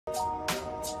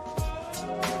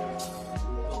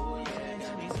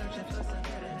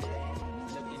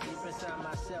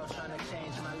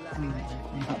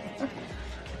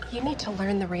You need to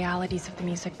learn the realities of the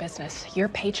music business. Your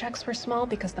paychecks were small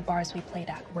because the bars we played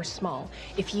at were small.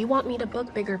 If you want me to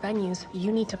book bigger venues,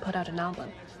 you need to put out an album.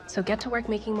 So get to work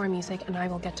making more music, and I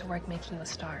will get to work making you a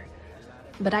star.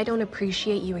 But I don't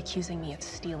appreciate you accusing me of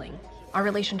stealing. Our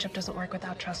relationship doesn't work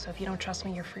without trust, so if you don't trust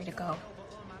me, you're free to go.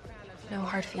 No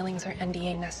hard feelings or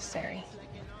NDA necessary.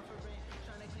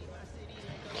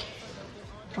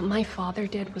 What my father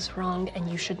did was wrong, and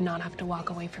you should not have to walk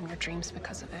away from your dreams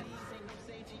because of it.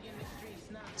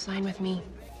 Sign with me.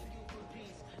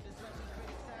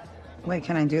 Wait,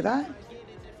 can I do that?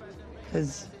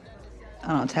 Because, I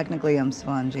don't know, technically I'm still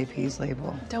on JP's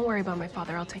label. Don't worry about my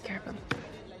father, I'll take care of him.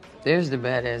 There's the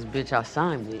badass bitch I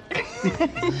signed with.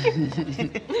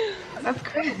 That's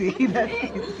crazy. That's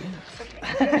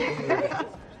crazy.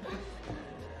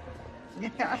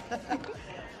 Yeah.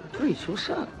 Preach, what's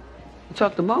up? You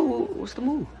talk to Mo, what's the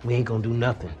move? We ain't gonna do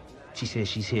nothing. She says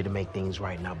she's here to make things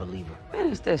right, and I believe her.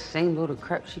 Man, it's that same little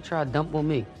crap she tried to dump on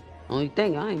me. Only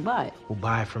thing, I ain't buy it. Well,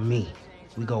 buy it from me.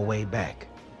 We go way back.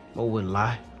 Mo wouldn't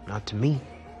lie. Not to me.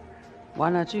 Why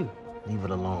not you? Leave it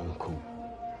alone, cool.